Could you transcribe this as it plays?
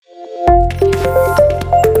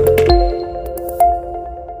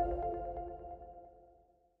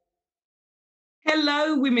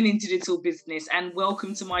women in digital business and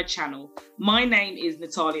welcome to my channel. My name is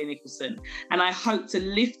Natalia Nicholson and I hope to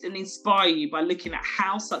lift and inspire you by looking at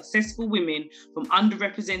how successful women from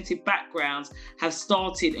underrepresented backgrounds have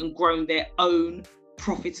started and grown their own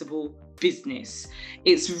profitable business.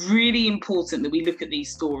 It's really important that we look at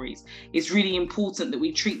these stories. It's really important that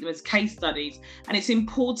we treat them as case studies, and it's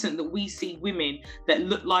important that we see women that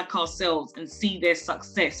look like ourselves and see their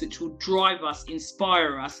success, which will drive us,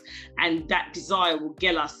 inspire us, and that desire will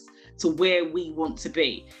get us to where we want to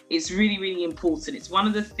be. It's really, really important. It's one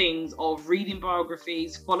of the things of reading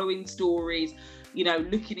biographies, following stories, you know,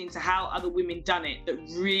 looking into how other women done it that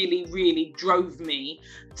really, really drove me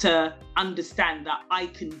to understand that I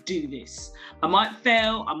can do this. I might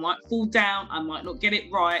fail, I might fall down, I might not get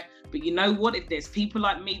it right, but you know what? If there's people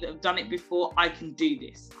like me that have done it before, I can do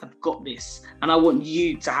this. I've got this. And I want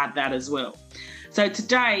you to have that as well. So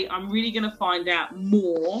today, I'm really going to find out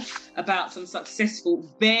more about some successful,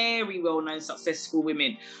 very well-known successful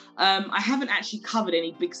women. I haven't actually covered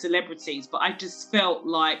any big celebrities, but I just felt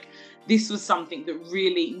like this was something that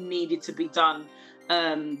really needed to be done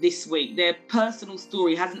this week. Their personal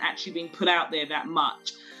story hasn't actually been put out there that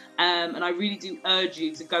much. And I really do urge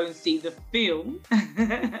you to go and see the film,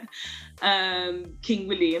 King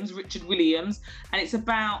Williams, Richard Williams, and it's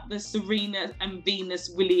about the Serena and Venus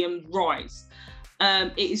Williams rise.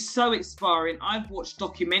 It is so inspiring. I've watched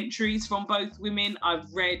documentaries from both women.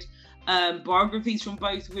 I've read biographies from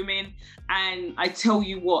both women, and I tell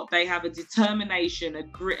you what, they have a determination, a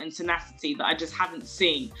grit and tenacity that I just haven't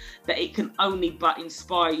seen, that it can only but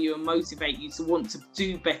inspire you and motivate you to want to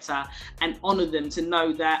do better and honour them, to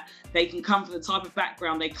know that they can come from the type of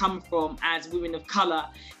background they come from as women of colour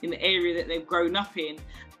in the area that they've grown up in,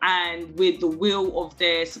 and with the will of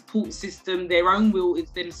their support system, their own will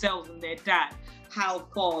is themselves and their dad, how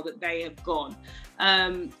far that they have gone.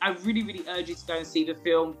 I really, really urge you to go and see the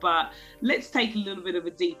film, but let's take a little bit of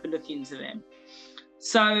a deeper look into them.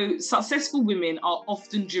 So successful women are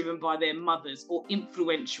often driven by their mothers or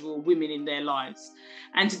influential women in their lives.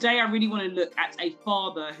 And today I really want to look at a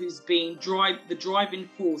father who's been the driving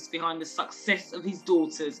force behind the success of his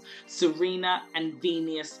daughters, Serena and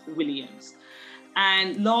Venus Williams.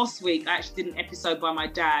 And last week, I actually did an episode by my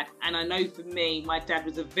dad. And I know for me, my dad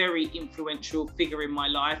was a very influential figure in my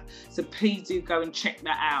life. So please do go and check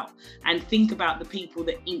that out and think about the people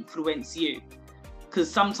that influence you.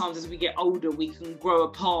 Because sometimes as we get older, we can grow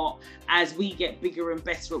apart as we get bigger and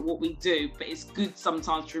better at what we do. But it's good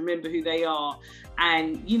sometimes to remember who they are.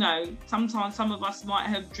 And, you know, sometimes some of us might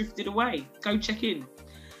have drifted away. Go check in.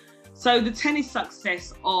 So the tennis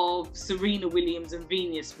success of Serena Williams and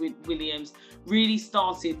Venus Williams really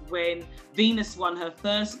started when Venus won her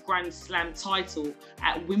first Grand Slam title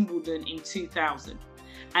at Wimbledon in 2000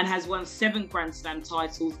 and has won 7 Grand Slam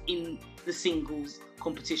titles in the singles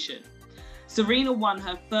competition. Serena won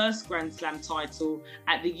her first Grand Slam title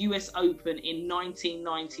at the US Open in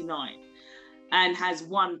 1999 and has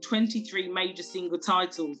won 23 major single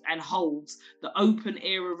titles and holds the Open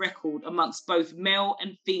era record amongst both male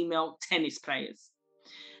and female tennis players.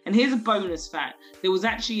 And here's a bonus fact. There was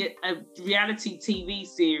actually a reality TV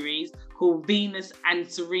series called Venus and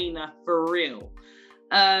Serena For Real.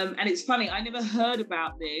 And it's funny, I never heard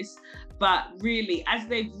about this, but really, as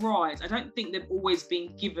they've risen, I don't think they've always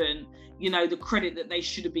been given, you know, the credit that they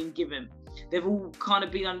should have been given. They've all kind of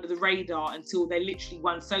been under the radar until they literally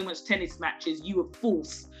won so much tennis matches, you were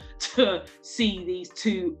forced to see these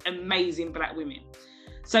two amazing black women.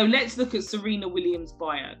 So let's look at Serena Williams'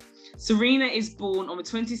 bio. Serena is born on the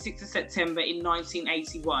 26th of September in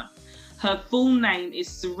 1981. Her full name is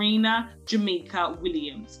Serena Jamaica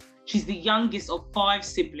Williams. She's the youngest of 5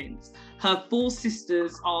 siblings. Her 4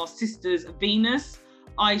 sisters are sisters Venus,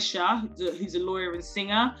 Aisha, who's a lawyer and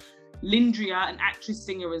singer, Lindria, an actress,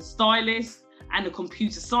 singer and stylist, and a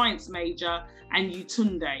computer science major, and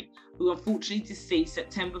Yetunde, who unfortunately deceased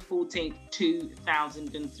September 14th,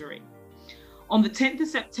 2003. On the 10th of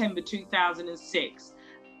September 2006,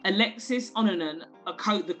 Alexis Ohanian,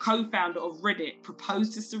 the co-founder of Reddit,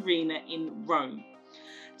 proposed to Serena in Rome.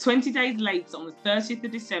 20 days later, on the 30th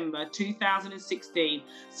of December 2016,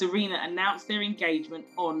 Serena announced their engagement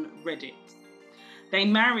on Reddit. They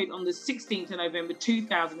married on the 16th of November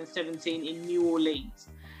 2017 in New Orleans.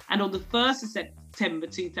 And on the 1st of September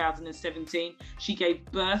 2017, she gave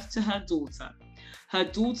birth to her daughter. Her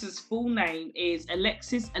daughter's full name is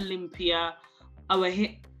Alexis Olympia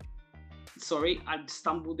Ohanian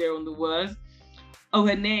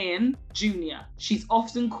Jr. She's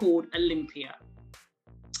often called Olympia.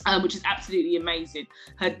 Which is absolutely amazing.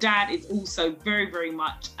 Her dad is also very, very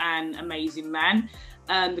much an amazing man.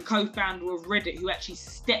 the co-founder of Reddit, who actually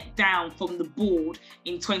stepped down from the board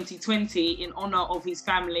in 2020 in honor of his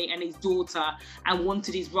family and his daughter, and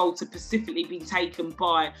wanted his role to specifically be taken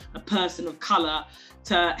by a person of color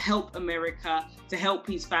to help America, to help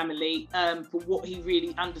his family, for what he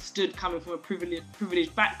really understood coming from a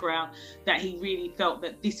privileged background, that he really felt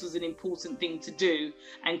that this was an important thing to do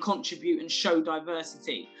and contribute and show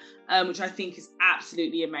diversity, which I think is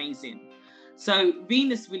absolutely amazing. So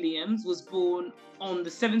Venus Williams was born on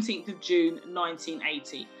the 17th of June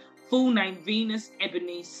 1980. Full name Venus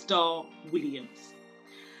Ebony Starr Williams.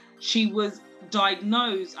 She was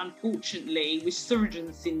diagnosed, unfortunately, with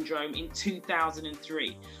Sjögren's syndrome in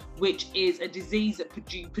 2003, which is a disease that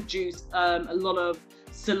produces a lot of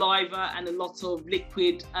saliva and a lot of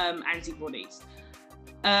liquid antibodies.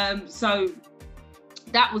 So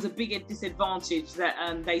that was a bigger disadvantage that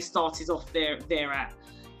they started off there at.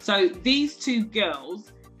 So these two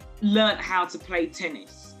girls learnt how to play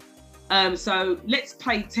tennis. So let's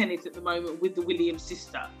play tennis at the moment with the Williams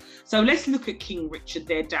sister. So let's look at King Richard,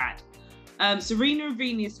 their dad. Serena and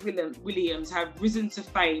Venus Williams have risen to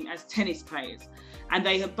fame as tennis players, and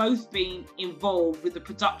they have both been involved with the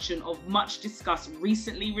production of much discussed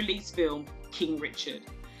recently released film, King Richard.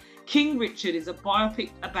 King Richard is a biopic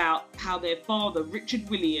about how their father, Richard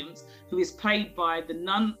Williams, who is played by the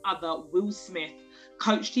none other Will Smith,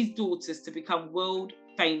 coached his daughters to become world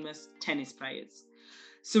famous tennis players.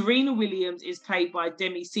 Serena Williams is played by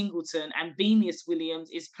Demi Singleton, and Venus Williams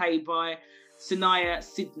is played by Saniyya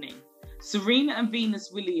Sidney. Serena and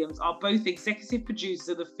Venus Williams are both executive producers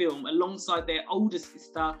of the film alongside their older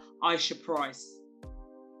sister, Aisha Price.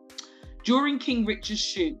 During King Richard's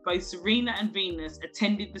shoot, both Serena and Venus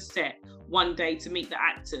attended the set one day to meet the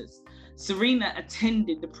actors. Serena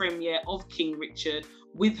attended the premiere of King Richard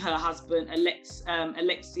with her husband, Alexia and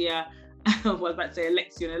Alexia.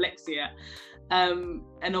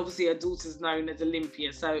 And obviously her daughter's known as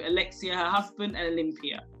Olympia. So Alexia, her husband, and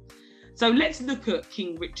Olympia. So let's look at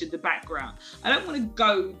King Richard, the background. I don't want to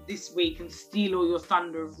go this week and steal all your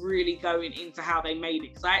thunder of really going into how they made it,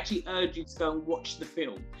 because I actually urge you to go and watch the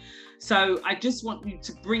film. So I just want you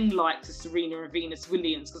to bring light to Serena and Venus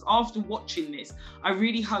Williams, because after watching this, I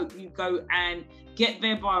really hope you go and get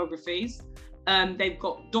their biographies. They've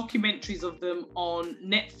got documentaries of them on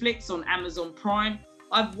Netflix, on Amazon Prime.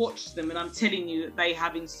 I've watched them and I'm telling you that they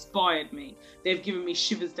have inspired me. They've given me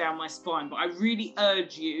shivers down my spine, but I really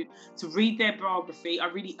urge you to read their biography. I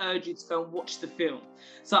really urge you to go and watch the film.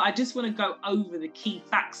 So I just want to go over the key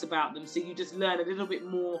facts about them so you just learn a little bit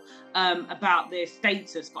more about their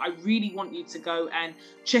status. But I really want you to go and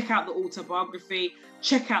check out the autobiography,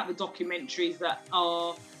 check out the documentaries that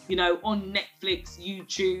are, you know, on Netflix,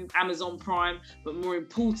 YouTube, Amazon Prime, but more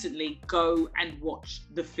importantly, go and watch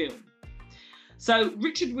the film. So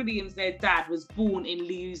Richard Williams, their dad, was born in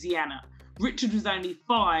Louisiana. Richard was only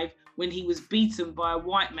 5 when he was beaten by a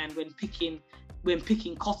white man when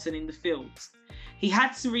picking cotton in the fields. He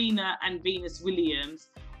had Serena and Venus Williams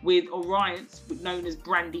with alliance known as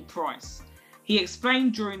Brandy Price. He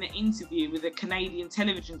explained during an interview with a Canadian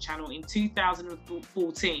television channel in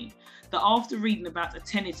 2014 that after reading about a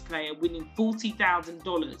tennis player winning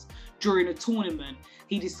 $40,000 during a tournament,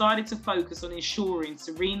 he decided to focus on ensuring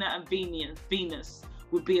Serena and Venus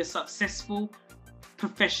would be a successful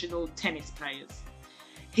professional tennis players.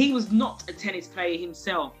 He was not a tennis player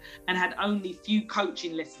himself and had only few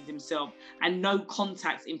coaching lessons himself and no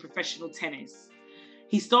contacts in professional tennis.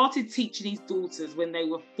 He started teaching his daughters when they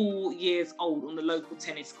were 4 years old on the local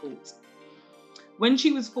tennis court. When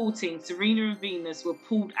she was 14, Serena and Venus were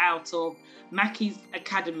pulled out of Mackey's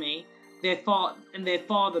Academy. Their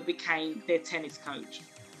father became their tennis coach.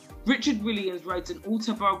 Richard Williams wrote an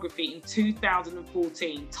autobiography in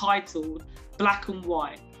 2014 titled Black and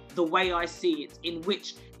White, The Way I See It, in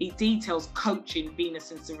which he details coaching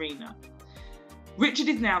Venus and Serena. Richard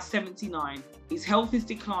is now 79. His health is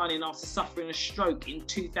declining after suffering a stroke in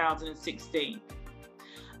 2016.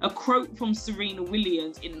 A quote from Serena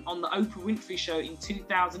Williams on the Oprah Winfrey Show in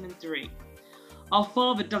 2003. Our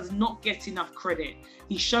father does not get enough credit.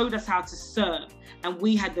 He showed us how to serve, and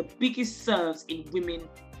we had the biggest serves in women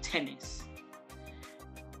tennis.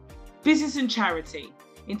 Business and charity.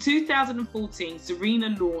 In 2014, Serena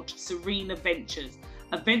launched Serena Ventures,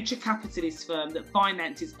 a venture capitalist firm that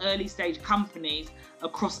finances early-stage companies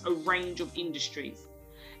across a range of industries.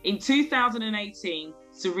 In 2018,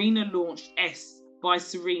 Serena launched S by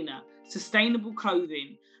Serena, sustainable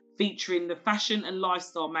clothing featuring the fashion and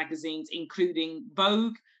lifestyle magazines including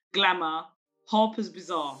Vogue, Glamour, Harper's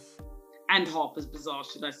Bazaar,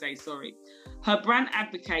 should I say, sorry. Her brand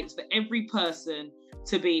advocates for every person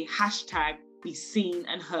to be #be seen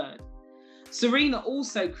and heard. Serena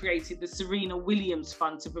also created the Serena Williams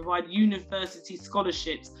Fund to provide university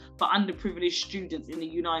scholarships for underprivileged students in the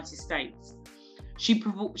United States.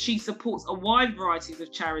 She supports a wide variety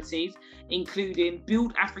of charities, including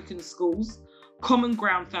Build African Schools, Common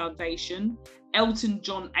Ground Foundation, Elton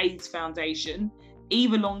John AIDS Foundation,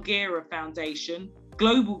 Eva Longoria Foundation,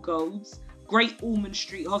 Global Goals, Great Ormond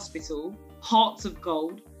Street Hospital, Hearts of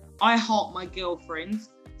Gold, I Heart My Girlfriends,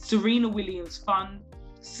 Serena Williams Fund,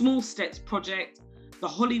 Small Steps Project, the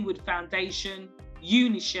Hollywood Foundation,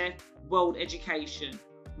 UNICEF, World Education.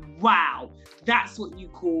 Wow, that's what you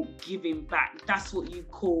call giving back. That's what you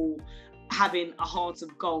call having a heart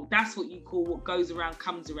of gold. That's what you call what goes around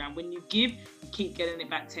comes around. When you give, you keep getting it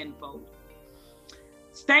back tenfold.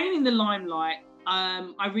 Staying in the limelight,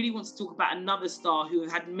 I really want to talk about another star who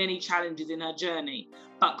has had many challenges in her journey,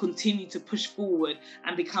 but continued to push forward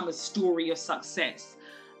and become a story of success.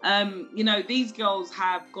 You know, these girls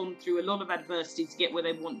have gone through a lot of adversity to get where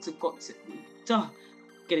they want to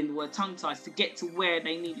getting the word tongue-tied, to get to where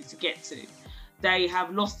they needed to get to. They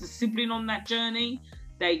have lost a sibling on that journey.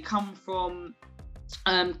 They come from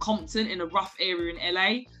Compton, in a rough area in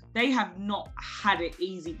LA. They have not had it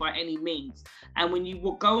easy by any means. And when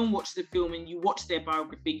you go and watch the film and you watch their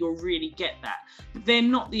biography, you'll really get that. But they're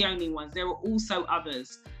not the only ones. There are also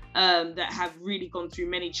others that have really gone through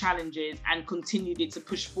many challenges and continued it to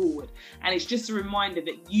push forward. And it's just a reminder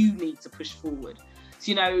that you need to push forward.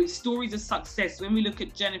 So, you know, stories of success. When we look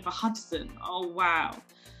at Jennifer Hudson, oh wow.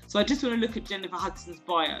 So I just want to look at Jennifer Hudson's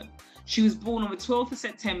bio. She was born on the 12th of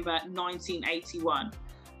September, 1981.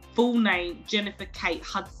 Full name, Jennifer Kate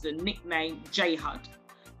Hudson, nickname J Hud.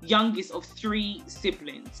 Youngest of 3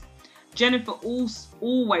 siblings. Jennifer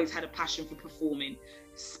always had a passion for performing,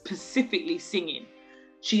 specifically singing.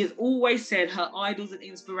 She has always said her idols and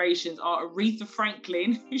inspirations are Aretha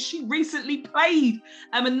Franklin, who she recently played.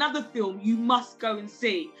 Another film you must go and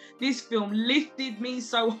see. This film lifted me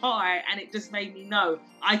so high and it just made me know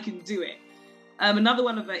I can do it. Another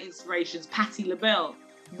one of her inspirations, Patti LaBelle,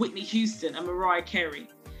 Whitney Houston and Mariah Carey.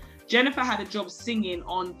 Jennifer had a job singing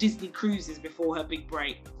on Disney cruises before her big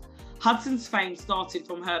break. Hudson's fame started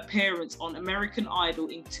from her appearance on American Idol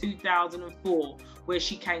in 2004, where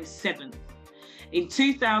she came 7th. In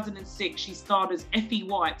 2006, she starred as Effie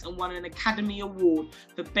White and won an Academy Award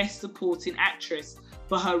for Best Supporting Actress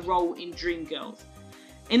for her role in Dreamgirls.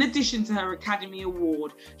 In addition to her Academy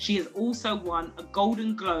Award, she has also won a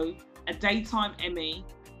Golden Globe, a Daytime Emmy,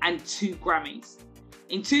 and 2 Grammys.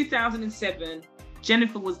 In 2007,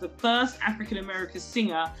 Jennifer was the first African-American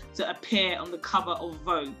singer to appear on the cover of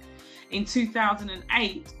Vogue. In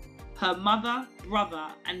 2008, her mother, brother,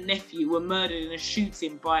 and nephew were murdered in a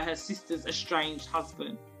shooting by her sister's estranged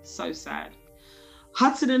husband. So sad.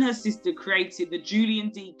 Hudson and her sister created the Julian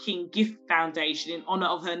D. King Gift Foundation in honor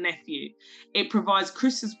of her nephew. It provides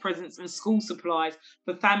Christmas presents and school supplies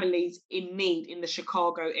for families in need in the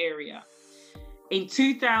Chicago area. In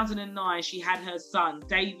 2009, she had her son,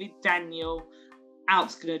 David Daniel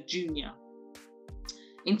Outkner Jr.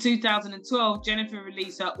 In 2012, Jennifer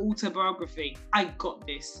released her autobiography, I Got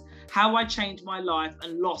This, How I Changed My Life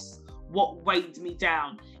and Lost What Weighed Me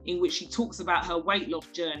Down, in which she talks about her weight loss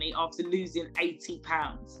journey after losing 80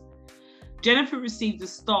 pounds. Jennifer received a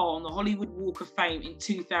star on the Hollywood Walk of Fame in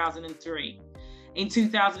 2003. In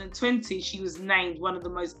 2020, she was named one of the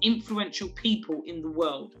most influential people in the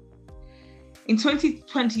world. In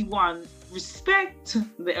 2021, Respect,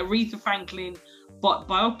 the Aretha Franklin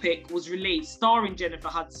biopic was released, starring Jennifer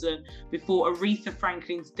Hudson before Aretha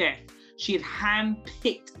Franklin's death. She had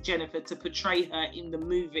handpicked Jennifer to portray her in the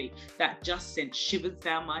movie that just sent shivers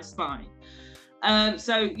down my spine.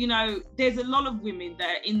 So, you know, there's a lot of women that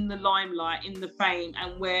are in the limelight, in the fame,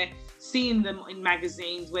 and we're seeing them in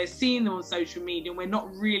magazines, we're seeing them on social media, and we're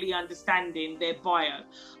not really understanding their bio.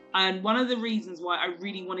 And one of the reasons why I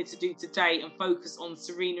really wanted to do today and focus on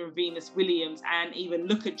Serena and Venus Williams and even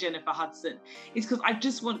look at Jennifer Hudson is because I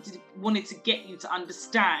just wanted to get you to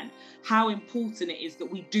understand how important it is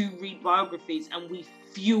that we do read biographies and we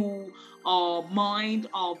fuel our mind,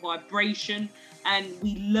 our vibration, and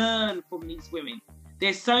we learn from these women.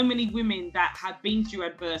 There's so many women that have been through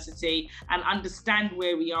adversity and understand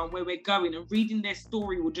where we are and where we're going, and reading their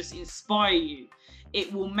story will just inspire you.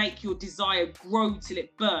 It will make your desire grow till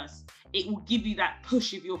it bursts. It will give you that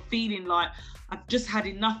push if you're feeling like, I've just had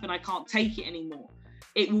enough and I can't take it anymore.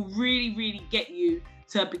 It will really, really get you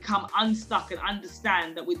to become unstuck and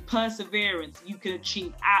understand that with perseverance, you can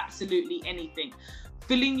achieve absolutely anything.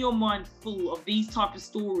 Filling your mind full of these type of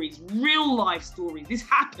stories, real life stories. This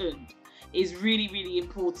happened. is really, really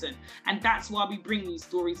important. And that's why we bring you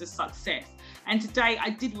stories of success. And today I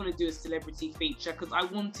did want to do a celebrity feature because I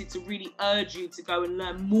wanted to really urge you to go and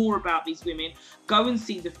learn more about these women. Go and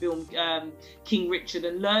see the film King Richard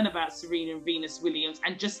and learn about Serena and Venus Williams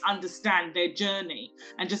and just understand their journey,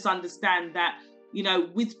 and just understand that, you know,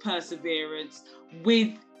 with perseverance,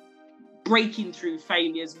 with breaking through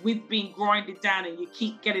failures, with being grinded down, and you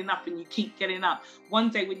keep getting up and you keep getting up. One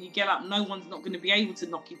day when you get up, no one's not going to be able to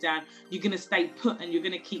knock you down. You're going to stay put and you're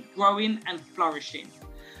going to keep growing and flourishing.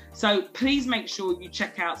 So please make sure you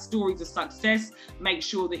check out Stories of Success. Make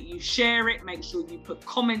sure that you share it. Make sure you put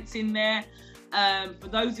comments in there. For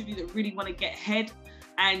those of you that really want to get ahead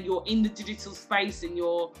and you're in the digital space and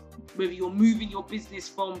whether you're moving your business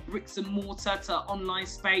from bricks and mortar to online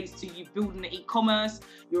space, to you building an e-commerce,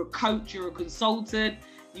 you're a coach, you're a consultant,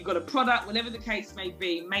 you've got a product, whatever the case may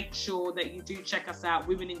be, make sure that you do check us out,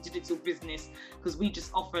 Women in Digital Business, because we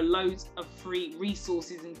just offer loads of free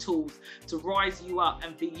resources and tools to rise you up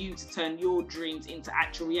and for you to turn your dreams into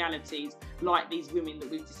actual realities, like these women that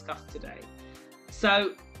we've discussed today.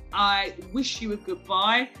 So I wish you a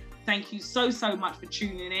goodbye. Thank you so much for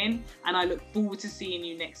tuning in, and I look forward to seeing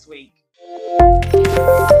you next week.